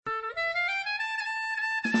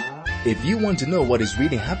If you want to know what is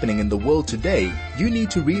really happening in the world today, you need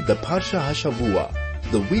to read the Parshat Hashavua,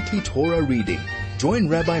 the weekly Torah reading. Join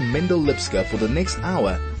Rabbi Mendel Lipskar for the next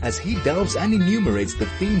hour as he delves and enumerates the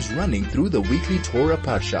themes running through the weekly Torah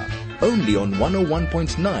Parsha, only on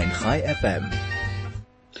 101.9 Chai FM.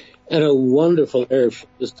 And a wonderful Erev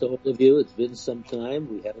Shabbos to all of you. It's been some time.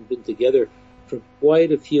 We haven't been together for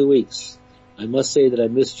quite a few weeks. I must say that I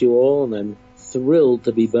missed you all, and I'm thrilled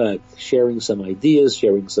to be back, sharing some ideas,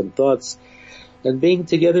 sharing some thoughts, and being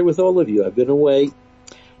together with all of you. I've been away,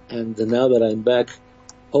 and now that I'm back,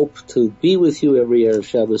 hope to be with you every Erev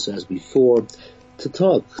Shabbos as before, to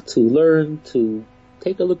talk, to learn, to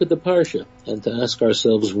take a look at the Parsha, and to ask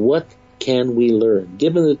ourselves, what can we learn?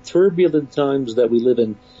 Given the turbulent times that we live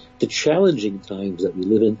in, the challenging times that we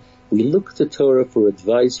live in, we look to Torah for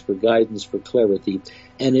advice, for guidance, for clarity,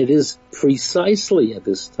 and it is precisely at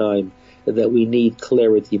this time that we need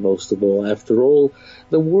clarity most of all. After all,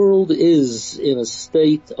 the world is in a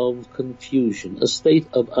state of confusion, a state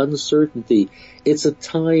of uncertainty. It's a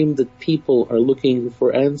time that people are looking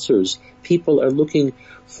for answers. People are looking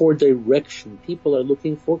for direction. People are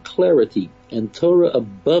looking for clarity. And Torah,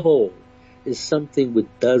 above all, is something which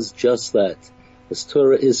does just that. As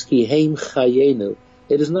Torah is Chayenu.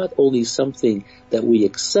 It is not only something that we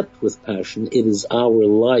accept with passion, it is our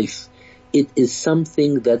life. It is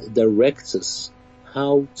something that directs us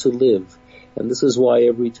how to live. And this is why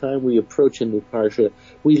every time we approach a new Parsha,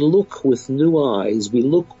 we look with new eyes, we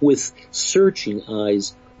look with searching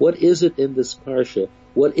eyes. What is it in this Parsha?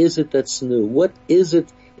 What is it that's new? What is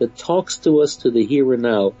it that talks to us to the here and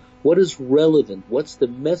now? What is relevant? What's the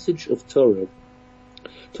message of Torah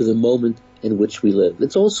to the moment in which we live?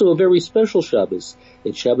 It's also a very special Shabbos.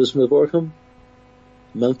 It's Shabbos Mevorchim,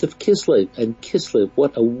 month of Kislev. And Kislev,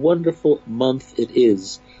 what a wonderful month it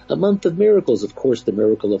is. A month of miracles, of course, the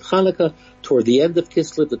miracle of Hanukkah, toward the end of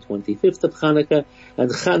Kislev, the 25th of Hanukkah. And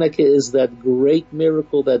Hanukkah is that great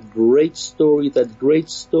miracle, that great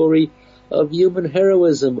story of human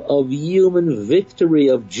heroism, of human victory,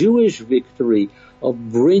 of Jewish victory,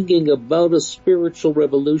 of bringing about a spiritual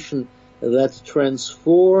revolution that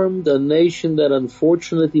transformed a nation that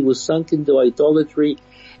unfortunately was sunk into idolatry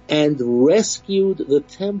and rescued the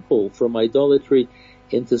temple from idolatry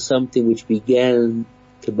into something which began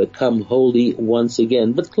to become holy once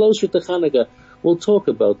again. But closer to Hanukkah, we'll talk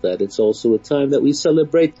about that. It's also a time that we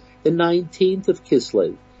celebrate the 19th of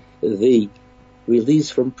Kislev, the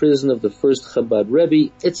release from prison of the first Chabad Rabbi.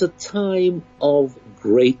 It's a time of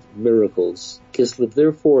great miracles. Kislev,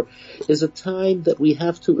 therefore, is a time that we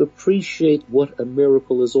have to appreciate what a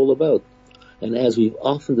miracle is all about. And as we've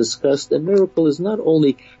often discussed, a miracle is not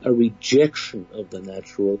only a rejection of the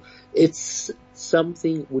natural, it's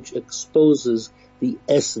something which exposes the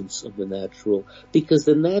essence of the natural, because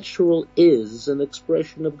the natural is an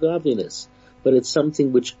expression of godliness, but it's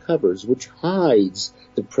something which covers, which hides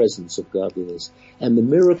the presence of godliness. And the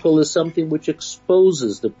miracle is something which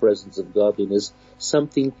exposes the presence of godliness,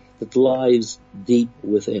 something that lies deep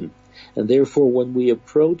within. And therefore, when we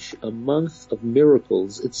approach a month of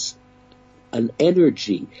miracles, it's an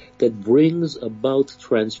energy that brings about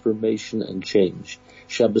transformation and change.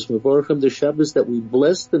 Shabbos Mevorchim, the Shabbos that we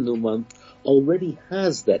bless the new month, already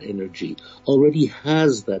has that energy, already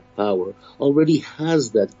has that power, already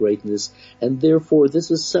has that greatness, and therefore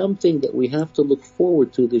this is something that we have to look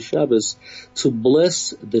forward to, the Shabbos, to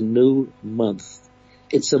bless the new month.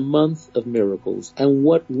 It's a month of miracles, and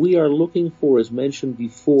what we are looking for, as mentioned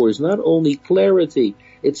before, is not only clarity,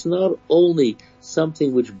 it's not only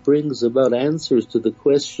something which brings about answers to the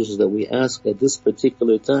questions that we ask at this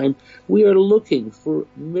particular time. We are looking for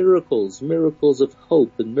miracles, miracles of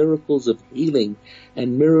hope and miracles of healing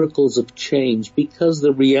and miracles of change, because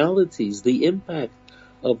the realities, the impact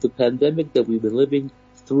of the pandemic that we've been living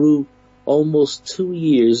through almost 2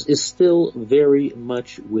 years is still very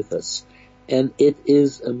much with us. And it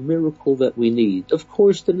is a miracle that we need. Of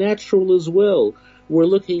course, the natural as well. We're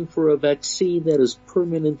looking for a vaccine that is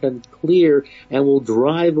permanent and clear and will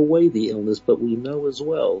drive away the illness, but we know as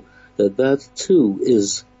well that that too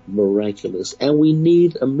is miraculous. And we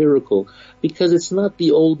need a miracle, because it's not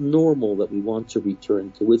the old normal that we want to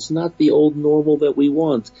return to. It's not the old normal that we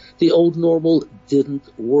want. The old normal didn't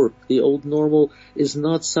work. The old normal is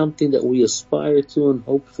not something that we aspire to and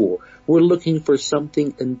hope for. We're looking for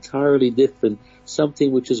something entirely different,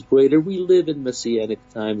 something which is greater. We live in Messianic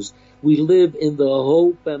times. We live in the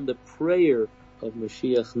hope and the prayer of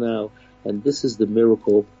Mashiach now, and this is the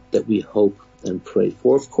miracle that we hope and pray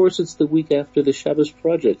for. Of course, it's the week after the Shabbos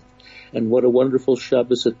project, and what a wonderful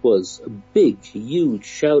Shabbos it was. A big, huge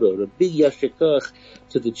shout-out, a big yashikach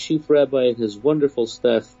to the chief rabbi and his wonderful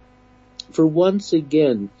staff for once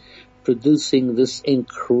again producing this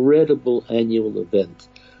incredible annual event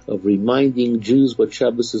of reminding Jews what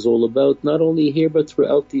Shabbos is all about, not only here but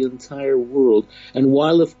throughout the entire world. And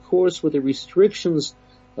while, of course, with the restrictions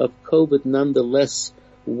of COVID, nonetheless,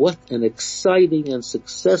 what an exciting and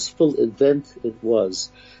successful event it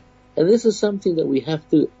was. And this is something that we have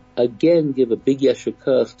to, again, give a big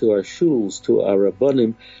yeshikach to our shuls, to our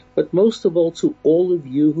rabbanim, but most of all to all of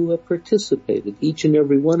you who have participated, each and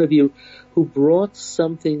every one of you who brought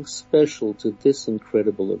something special to this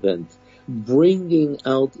incredible event, bringing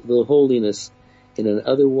out the holiness in an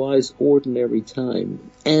otherwise ordinary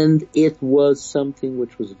time. And it was something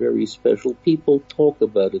which was very special. People talk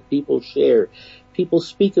about it, people share, people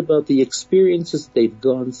speak about the experiences they've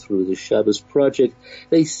gone through, the Shabbos project.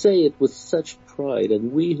 They say it with such pride,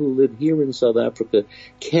 and we who live here in South Africa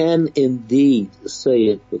can indeed say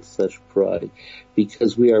it with such pride,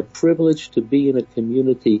 because we are privileged to be in a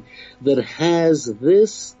community that has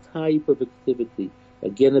this type of activity.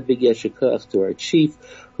 Again, a big yeshikach to our chief,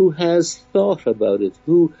 who has thought about it,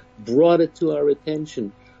 who brought it to our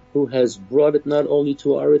attention, who has brought it not only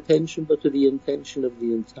to our attention, but to the attention of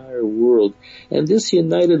the entire world. And this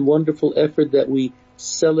united, wonderful effort that we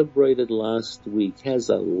celebrated last week has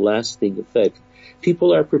a lasting effect.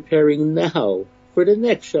 People are preparing now for the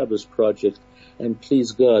next Shabbos project, and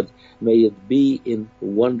please God, may it be in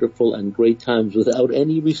wonderful and great times without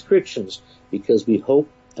any restrictions, because we hope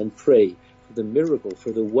and pray for the miracle,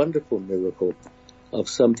 for the wonderful miracle of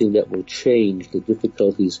something that will change the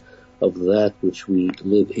difficulties of that which we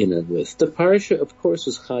live in and with. The Parsha, of course,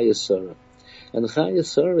 is Chayenu. And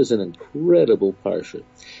Chayenu is an incredible Parsha.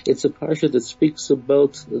 It's a Parsha that speaks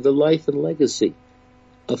about the life and legacy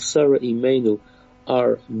of Sarah Imenu,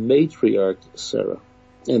 our matriarch Sarah.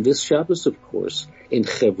 And this Shabbos, of course, in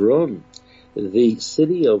Hebron, the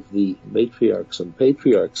city of the matriarchs and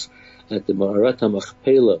patriarchs, at the Ma'arat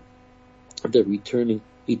HaMachpelah, the returning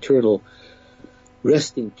eternal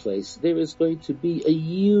resting place, there is going to be a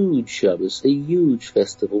huge Shabbos, a huge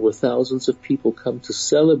festival where thousands of people come to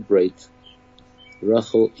celebrate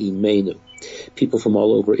Rachel Imenu. People from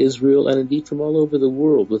all over Israel and indeed from all over the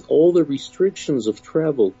world. With all the restrictions of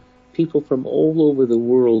travel, people from all over the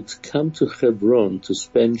world come to Hebron to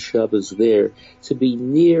spend Shabbos there, to be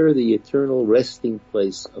near the eternal resting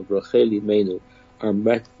place of Rachel Imenu, our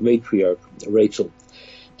matriarch Rachel.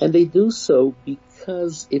 And they do so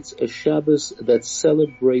because it's a Shabbos that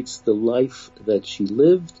celebrates the life that she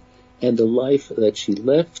lived and the life that she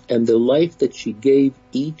left and the life that she gave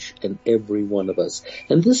each and every one of us.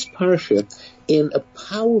 And this Parsha, in a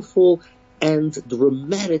powerful and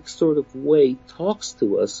dramatic sort of way, talks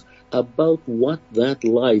to us about what that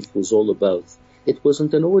life was all about. It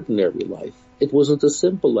wasn't an ordinary life. It wasn't a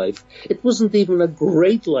simple life. It wasn't even a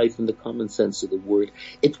great life in the common sense of the word.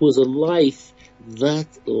 It was a life that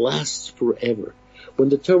lasts forever. When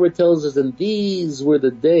the Torah tells us, and these were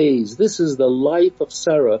the days, this is the life of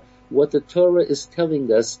Sarah, what the Torah is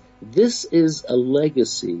telling us, this is a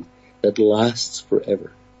legacy that lasts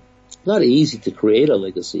forever. It's not easy to create a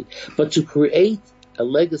legacy, but to create a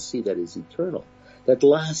legacy that is eternal, that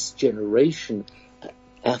lasts generation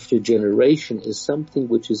after generation, is something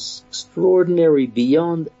which is extraordinary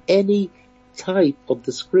beyond any type of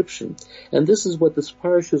description. And this is what this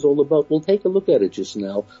parsha is all about. We'll take a look at it just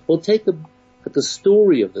now. We'll take a look at the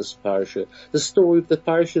story of this parsha, the story of the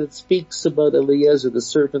parsha that speaks about Eliezer, the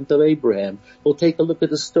servant of Abraham. We'll take a look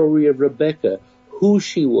at the story of Rebecca, who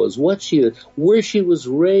she was, what she was, where she was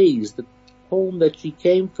raised, the home that she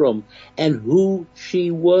came from, and who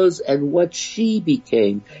she was, and what she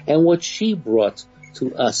became, and what she brought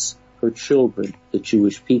to us, her children, the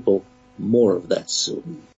Jewish people. More of that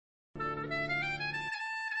soon.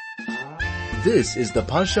 This is the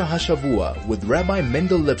Parsha Hashavua with Rabbi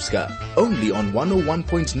Mendel Lipskar, only on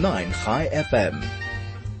 101.9 Chai FM.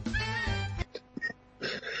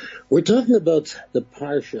 We're talking about the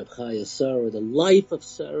Parsha of Chayenu, the life of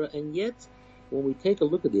Sarah, and yet when we take a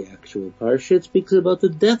look at the actual Parsha, it speaks about the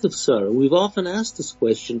death of Sarah. We've often asked this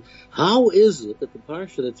question, how is it that the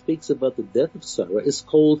Parsha that speaks about the death of Sarah is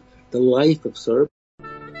called the life of Sarah?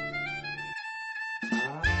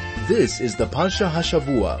 This is the Parsha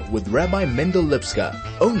Hashavua with Rabbi Mendel Lipskar,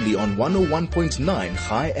 only on 101.9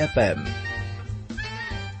 Chai FM.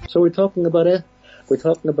 So we're talking about it. We're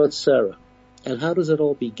talking about Sarah. And how does it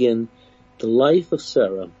all begin? The life of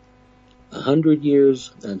Sarah, 100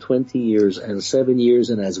 years and 20 years and 7 years,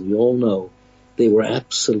 and as we all know, they were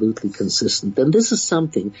absolutely consistent. And this is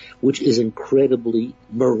something which is incredibly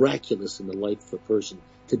miraculous in the life of a person,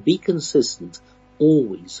 to be consistent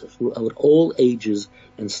always throughout all ages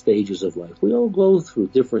and stages of life. We all go through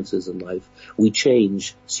differences in life. We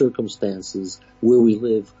change circumstances, where we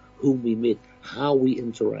live, whom we meet, how we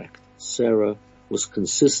interact. Sarah was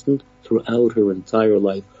consistent throughout her entire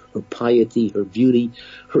life. Her piety, her beauty,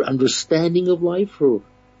 her understanding of life, her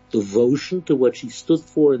devotion to what she stood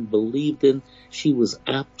for and believed in. She was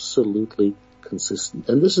absolutely consistent.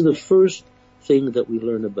 And this is the first thing that we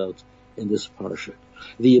learn about in this Parshat.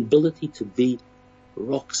 The ability to be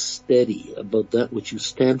rock steady about that which you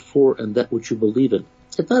stand for and that which you believe in.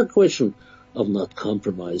 It's not a question of not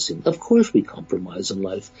compromising. Of course we compromise in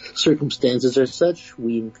life. Circumstances are such,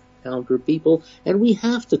 we encounter people, and we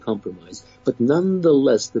have to compromise. But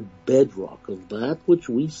nonetheless, the bedrock of that which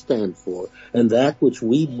we stand for and that which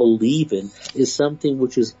we believe in is something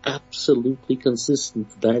which is absolutely consistent.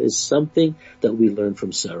 That is something that we learn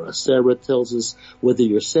from Sarah. Sarah tells us whether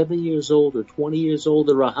you're 7 years old or 20 years old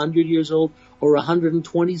or 100 years old or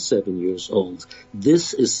 127 years old,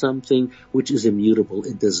 this is something which is immutable.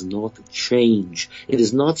 It does not change. It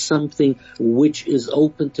is not something which is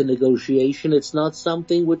open to negotiation. It's not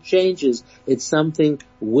something which changes. It's something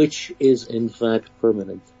which is in fact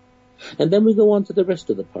permanent. And then we go on to the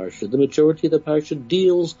rest of the Parsha. The majority of the Parsha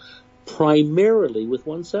deals primarily with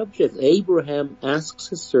one subject. Abraham asks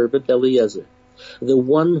his servant Eliezer, the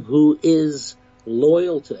one who is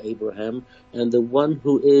loyal to Abraham and the one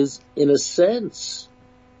who is, in a sense,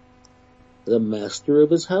 the master of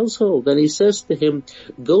his household. And he says to him,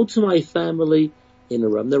 go to my family in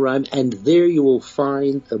Aram Naharaim, and there you will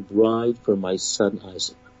find a bride for my son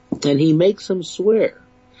Isaac. And he makes him swear.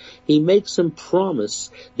 He makes him promise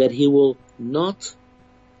that he will not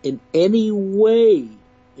in any way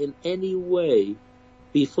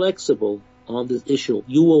be flexible on this issue.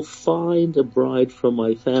 You will find a bride from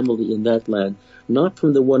my family in that land, not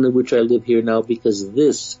from the one in which I live here now, because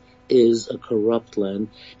this is a corrupt land.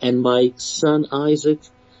 And my son Isaac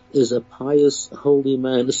is a pious, holy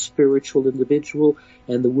man, a spiritual individual,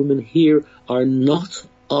 and the women here are not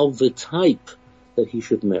of the type that he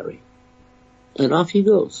should marry. And off he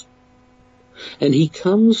goes. And he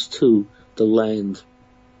comes to the land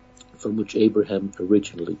from which Abraham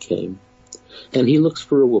originally came, and he looks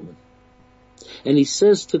for a woman. And he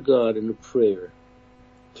says to God in a prayer,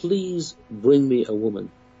 please bring me a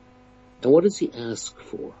woman. And what does he ask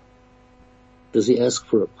for? Does he ask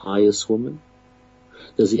for a pious woman?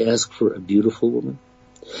 Does he ask for a beautiful woman?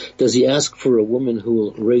 Does he ask for a woman who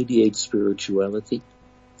will radiate spirituality?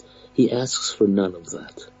 He asks for none of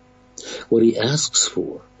that. What he asks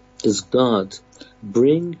for is, God,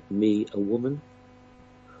 bring me a woman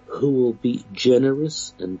who will be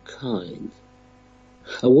generous and kind.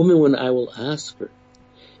 A woman, when I will ask her,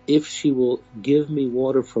 if she will give me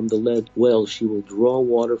water from the well, she will draw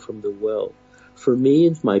water from the well for me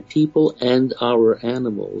and my people and our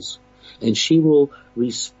animals. And she will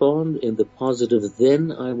respond in the positive.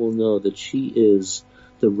 Then I will know that she is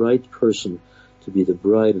the right person to be the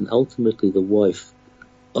bride and ultimately the wife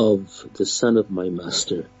of the son of my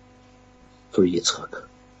master for Yitzchak.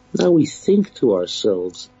 Now we think to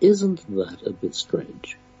ourselves, isn't that a bit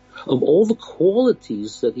strange? Of all the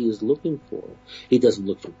qualities that he is looking for, he doesn't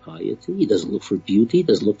look for piety, he doesn't look for beauty, he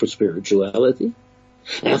doesn't look for spirituality.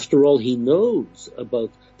 After all, he knows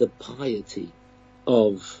about the piety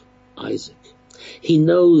of Isaac. He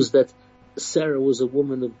knows that Sarah was a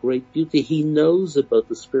woman of great beauty. He knows about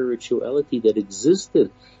the spirituality that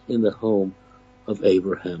existed in the home of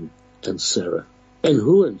Abraham and Sarah, and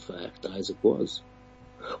who in fact Isaac was.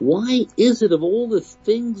 Why is it, of all the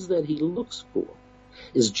things that he looks for,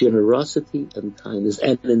 is generosity and kindness?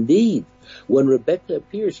 And indeed, when Rebecca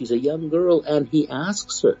appears, she's a young girl, and he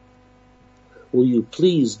asks her, will you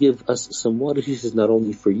please give us some water? She says, not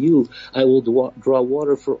only for you, I will draw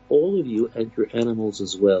water for all of you and your animals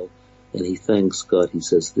as well. And he thanks God. He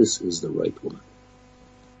says, this is the right woman.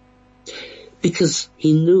 Because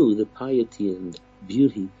he knew the piety and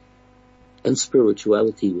beauty and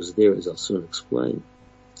spirituality was there, as I'll soon explain.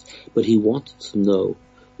 But he wanted to know,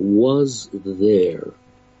 was there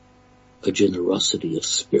a generosity of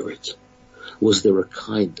spirit? Was there a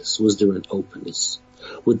kindness? Was there an openness?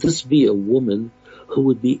 Would this be a woman who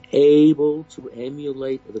would be able to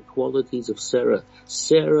emulate the qualities of Sarah?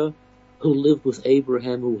 Sarah, who lived with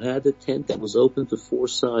Abraham, who had a tent that was open to four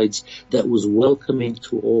sides, that was welcoming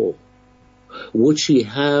to all. Would she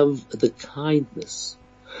have the kindness?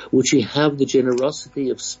 Would she have the generosity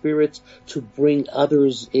of spirit to bring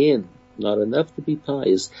others in? Not enough to be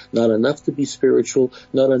pious, not enough to be spiritual,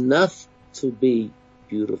 not enough to be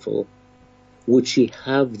beautiful. Would she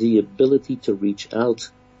have the ability to reach out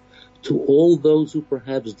to all those who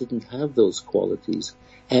perhaps didn't have those qualities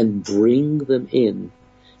and bring them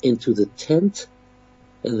into the tent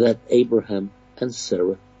that Abraham and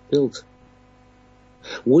Sarah built?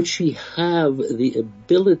 Would she have the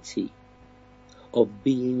ability of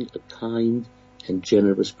being a kind and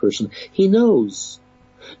generous person? He knows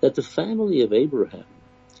that the family of Abraham,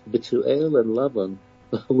 Bethuel and Laban,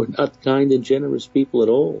 were not kind and generous people at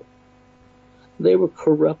all. They were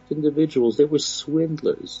corrupt individuals. They were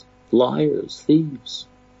swindlers, liars, thieves.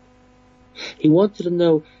 He wanted to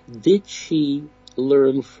know, did she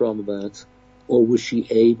learn from that, or was she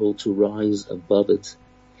able to rise above it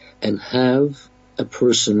and have a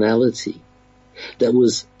personality that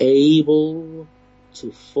was able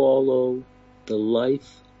to follow the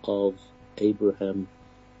life of Abraham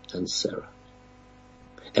and Sarah?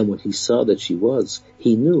 And when he saw that she was,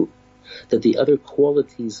 he knew that the other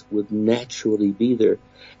qualities would naturally be there,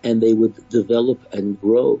 and they would develop and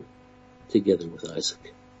grow together with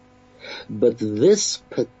Isaac. But this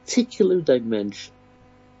particular dimension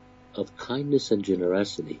of kindness and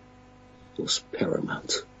generosity was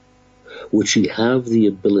paramount. Would she have the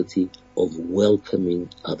ability of welcoming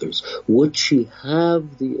others? Would she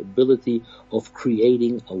have the ability of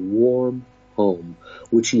creating a warm home?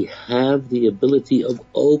 Would she have the ability of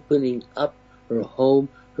opening up her home,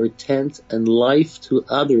 her tent and life to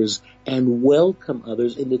others, and welcome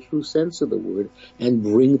others in the true sense of the word, and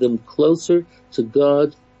bring them closer to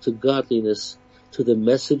God, to godliness, to the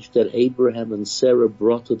message that Abraham and Sarah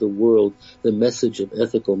brought to the world, the message of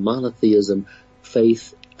ethical monotheism,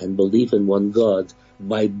 faith, and belief in one God,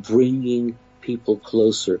 by bringing people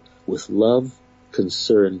closer with love,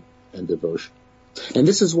 concern, and devotion. And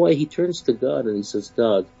this is why he turns to God and he says,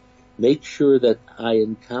 God, make sure that I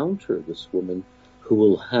encounter this woman who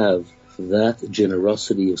will have that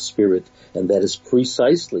generosity of spirit, and that is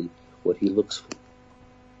precisely what he looks for.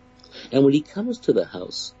 And when he comes to the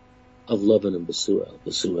house of Laban and Bethuel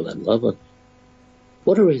and Laban,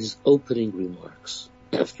 what are his opening remarks?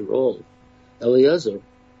 After all, Eliezer,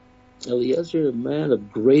 a man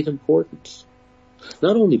of great importance.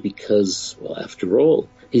 Not only because, well, after all,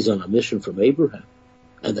 he's on a mission from Abraham,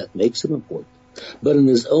 and that makes him important, but in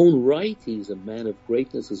his own right, he's a man of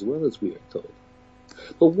greatness as well, as we are told.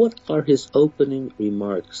 But what are his opening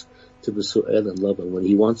remarks to Bethuel and Laban when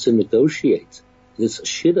he wants to negotiate this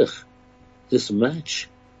shidduch, this match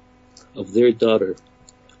of their daughter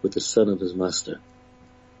with the son of his master,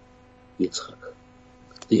 Yitzchak?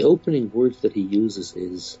 The opening words that he uses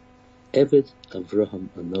is, Eved Avraham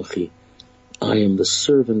Anochi, I am the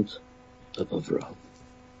servant of Avraham.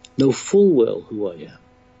 Know full well who I am,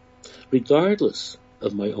 regardless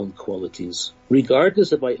of my own qualities,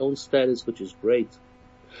 regardless of my own status, which is great,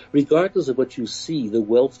 regardless of what you see, the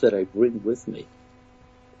wealth that I bring with me.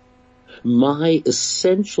 My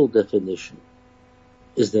essential definition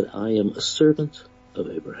is that I am a servant of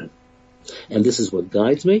Abraham. And this is what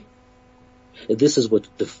guides me. And this is what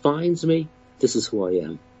defines me. This is who I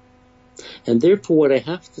am. And therefore what I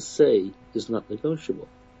have to say is not negotiable.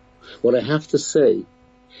 What I have to say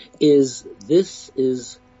is, this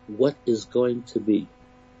is what is going to be.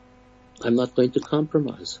 I'm not going to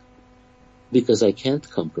compromise, because I can't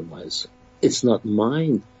compromise. It's not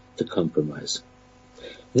mine to compromise.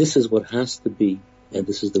 This is what has to be, and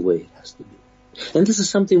this is the way it has to be. And this is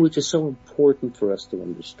something which is so important for us to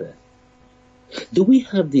understand. Do we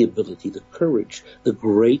have the ability, the courage, the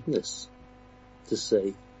greatness to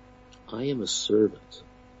say, I am a servant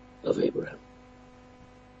of Abraham?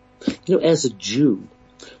 You know, as a Jew,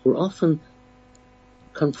 we're often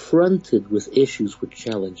confronted with issues, with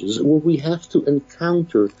challenges, where we have to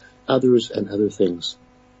encounter others and other things.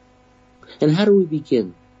 And how do we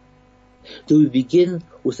begin? Do we begin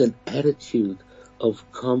with an attitude of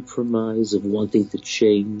compromise, of wanting to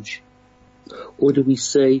change? Or do we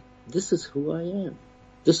say, this is who I am.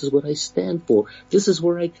 This is what I stand for. This is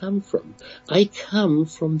where I come from. I come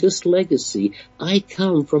from this legacy. I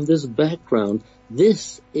come from this background.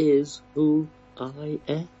 This is who I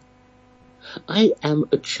am. I am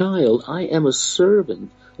a child. I am a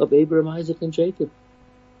servant of Abraham, Isaac, and Jacob,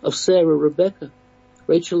 of Sarah, Rebecca,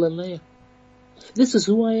 Rachel, and Leah. This is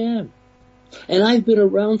who I am. And I've been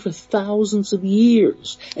around for thousands of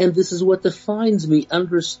years, and this is what defines me.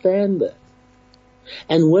 Understand that.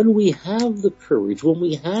 And when we have the courage, when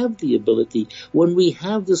we have the ability, when we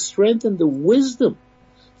have the strength and the wisdom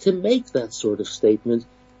to make that sort of statement,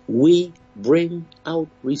 we bring out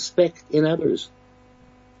respect in others.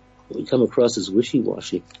 We come across as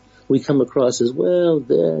wishy-washy. We come across as, well,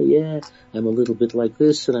 I'm a little bit like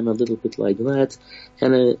this, and I'm a little bit like that,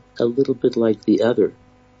 and a little bit like the other.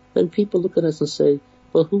 Then people look at us and say,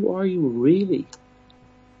 well, who are you really?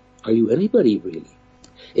 Are you anybody really?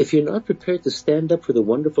 If you're not prepared to stand up for the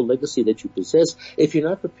wonderful legacy that you possess, if you're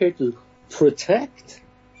not prepared to protect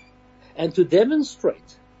and to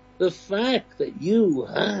demonstrate the fact that you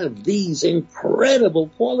have these incredible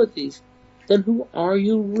qualities, then who are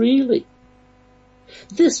you really?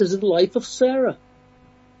 This is the life of Sarah.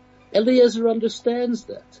 Eliezer understands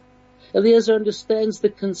that. Eliezer understands the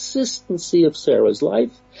consistency of Sarah's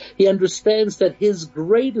life. He understands that his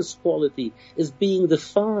greatest quality is being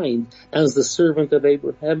defined as the servant of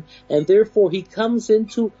Abraham, and therefore he comes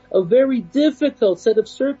into a very difficult set of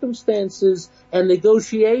circumstances and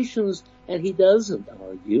negotiations, and he doesn't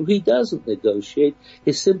argue, he doesn't negotiate,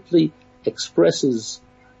 he simply expresses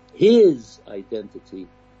his identity,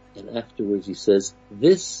 and afterwards he says,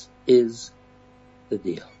 this is the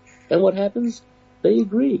deal. And what happens? They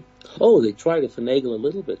agree. Oh, they try to finagle a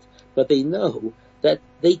little bit, but they know that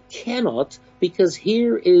they cannot, because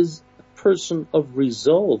here is a person of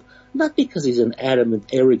resolve, not because he's an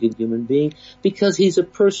adamant, arrogant human being, because he's a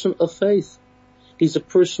person of faith. He's a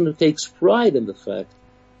person who takes pride in the fact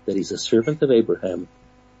that he's a servant of Abraham.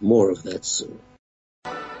 More of that soon.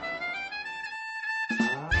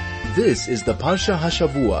 This is the Parsha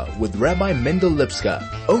Hashavua with Rabbi Mendel Lipskar,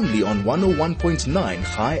 only on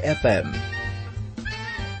 101.9 Chai FM.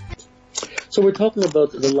 So we're talking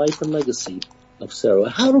about the life and legacy of Sarah.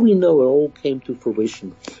 How do we know it all came to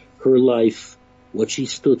fruition? Her life, what she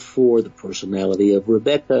stood for, the personality of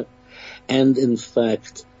Rebecca, and in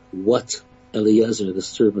fact, what Eliezer, the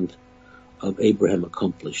servant of Abraham,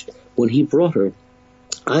 accomplished. When he brought her,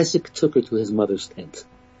 Isaac took her to his mother's tent.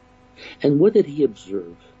 And what did he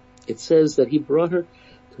observe? It says that he brought her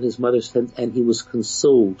to his mother's tent and he was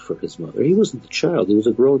consoled for his mother. He wasn't a child, he was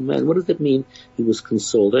a grown man. What does it mean he was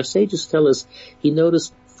consoled? Our sages tell us he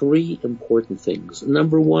noticed three important things.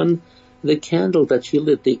 Number one, the candle that she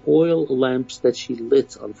lit, the oil lamps that she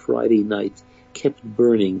lit on Friday night kept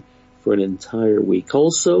burning for an entire week.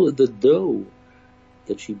 Also, the dough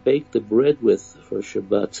that she baked the bread with for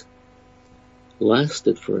Shabbat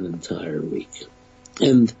lasted for an entire week.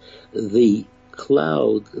 And the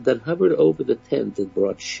cloud that hovered over the tent that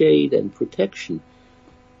brought shade and protection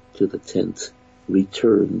to the tent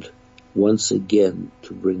returned once again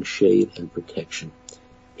to bring shade and protection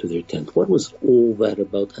to their tent. What was all that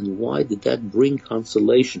about, and why did that bring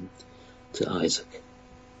consolation to Isaac?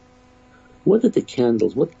 What did the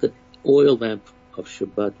candles, what did the oil lamp of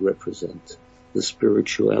Shabbat represent? The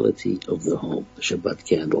spirituality of the home, the Shabbat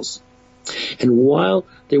candles. And while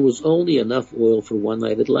there was only enough oil for one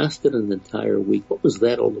night, it lasted an entire week. What was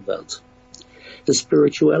that all about? The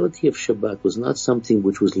spirituality of Shabbat was not something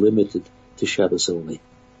which was limited to Shabbos only.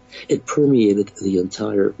 It permeated the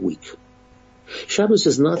entire week. Shabbos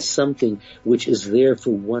is not something which is there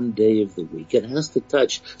for one day of the week. It has to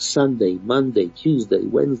touch Sunday, Monday, Tuesday,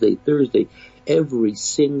 Wednesday, Thursday, every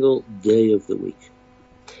single day of the week.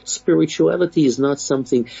 Spirituality is not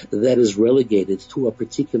something that is relegated to a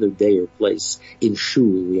particular day or place. In Shul,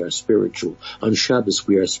 we are spiritual. On Shabbos,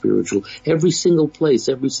 we are spiritual. Every single place,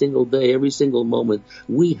 every single day, every single moment,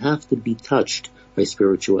 we have to be touched by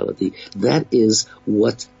spirituality. That is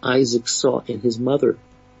what Isaac saw in his mother.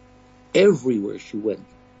 Everywhere she went,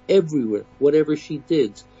 everywhere, whatever she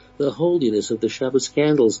did, the holiness of the Shabbos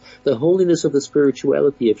candles, the holiness of the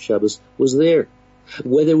spirituality of Shabbos was there.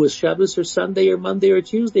 Whether it was Shabbos or Sunday or Monday or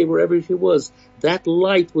Tuesday, wherever she was, that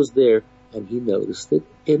light was there. And he noticed it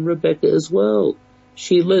in Rebecca as well.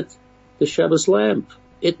 She lit the Shabbos lamp.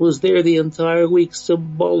 It was there the entire week,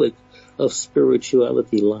 symbolic of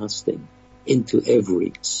spirituality lasting into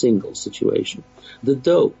every single situation. The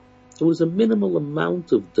dough, it was a minimal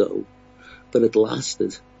amount of dough, but it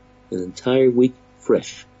lasted an entire week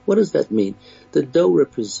fresh. What does that mean? The dough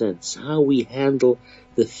represents how we handle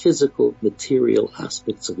the physical, material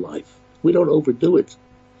aspects of life. We don't overdo it.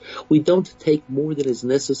 We don't take more than is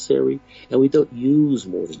necessary, and we don't use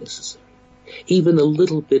more than necessary. Even a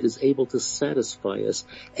little bit is able to satisfy us,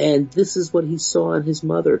 and this is what he saw in his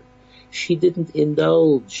mother. She didn't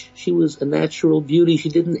indulge. She was a natural beauty. She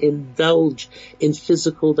didn't indulge in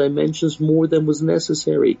physical dimensions more than was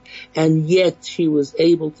necessary, and yet she was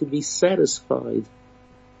able to be satisfied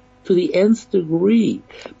to the nth degree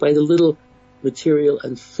by the little material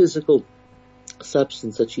and physical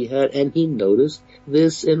substance that she had. And he noticed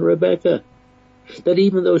this in Rebecca, that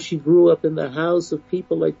even though she grew up in the house of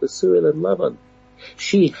people like Bethuel and Lavan,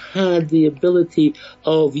 she had the ability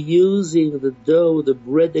of using the dough, the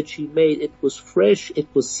bread that she made. It was fresh, it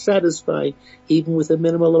was satisfying, even with a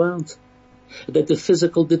minimal amount. That the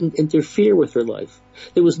physical didn't interfere with her life.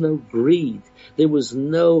 There was no greed. There was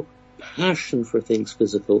no passion for things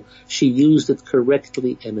physical. She used it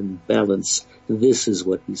correctly and in balance. This is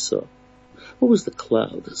what he saw. What was the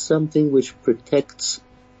cloud? Something which protects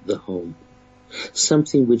the home.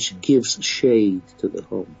 Something which gives shade to the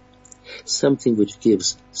home. something which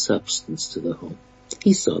gives substance to the home.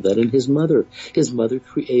 He saw that in his mother. His mother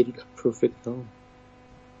created a perfect home.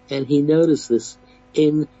 And he noticed this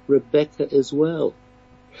in Rebecca as well.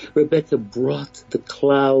 Rebecca brought the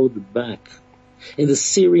cloud back. In the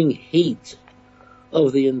searing heat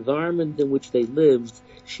of the environment in which they lived,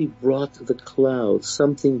 she brought the cloud,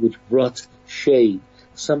 something which brought shade,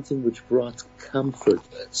 something which brought comfort,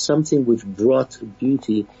 something which brought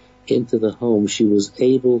beauty into the home. She was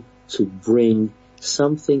able to bring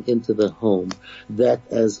something into the home that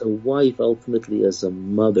as a wife, ultimately as a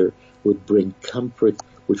mother, would bring comfort,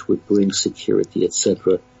 which would bring security,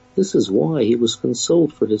 etc. This is why he was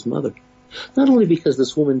consoled for his mother. Not only because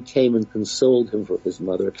this woman came and consoled him for his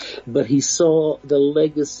mother, but he saw the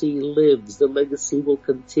legacy lives. The legacy will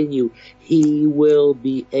continue. He will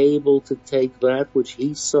be able to take that which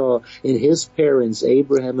he saw in his parents,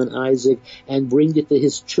 Abraham and Isaac, and bring it to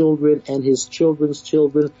his children and his children's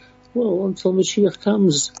children, well, until Mashiach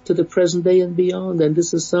comes to the present day and beyond. And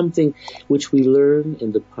this is something which we learn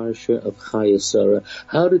in the Parsha of Chayenu,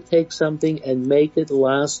 how to take something and make it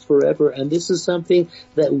last forever. And this is something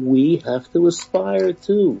that we have to aspire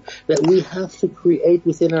to, that we have to create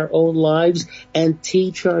within our own lives and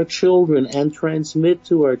teach our children and transmit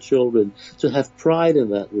to our children, to have pride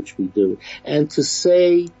in that which we do, and to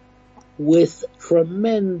say with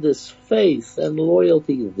tremendous faith and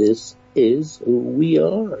loyalty, this is who we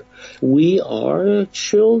are. We are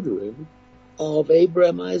children of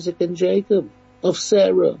Abraham, Isaac, and Jacob, of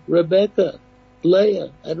Sarah, Rebecca,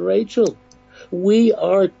 Leah, and Rachel. We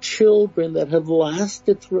are children that have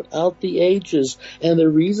lasted throughout the ages, and the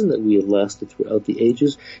reason that we have lasted throughout the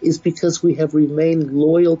ages is because we have remained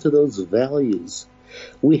loyal to those values.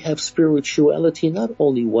 We have spirituality not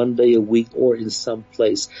only one day a week or in some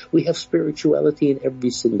place. We have spirituality in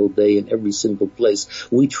every single day, in every single place.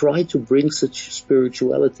 We try to bring such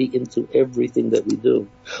spirituality into everything that we do.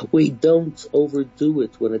 We don't overdo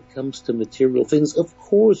it when it comes to material things. Of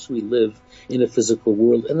course we live in a physical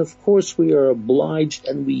world, and of course we are obliged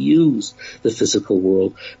and we use the physical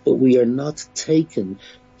world, but we are not taken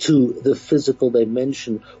to the physical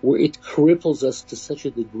dimension where it cripples us to such a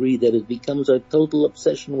degree that it becomes our total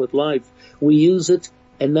obsession with life. We use it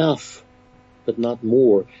enough, but not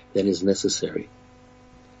more than is necessary.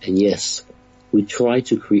 And yes, we try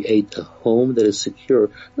to create a home that is secure,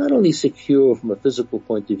 not only secure from a physical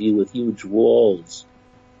point of view with huge walls,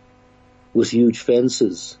 with huge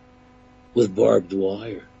fences, with barbed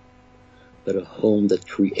wire, but a home that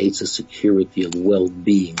creates a security of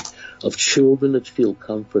well-being, of children that feel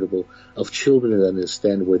comfortable, of children that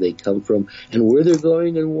understand where they come from and where they're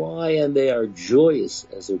going and why, and they are joyous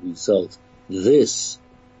as a result. This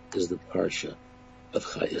is the Parsha of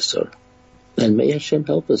Chayenu. And may Hashem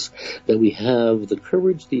help us that we have the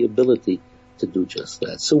courage, the ability to do just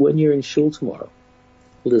that. So when you're in shul tomorrow,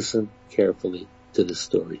 listen carefully to this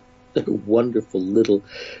story. There are wonderful little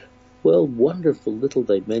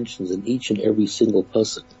dimensions in each and every single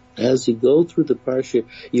pasuk. As you go through the Parsha,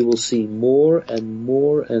 you will see more and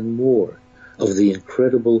more and more of the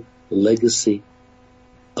incredible legacy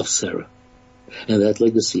of Sarah. And that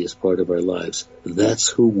legacy is part of our lives. That's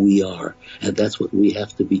who we are. And that's what we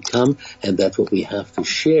have to become. And that's what we have to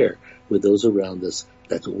share with those around us.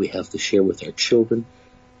 That's what we have to share with our children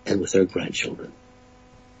and with our grandchildren.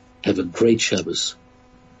 Have a great Shabbos.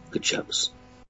 Good Shabbos.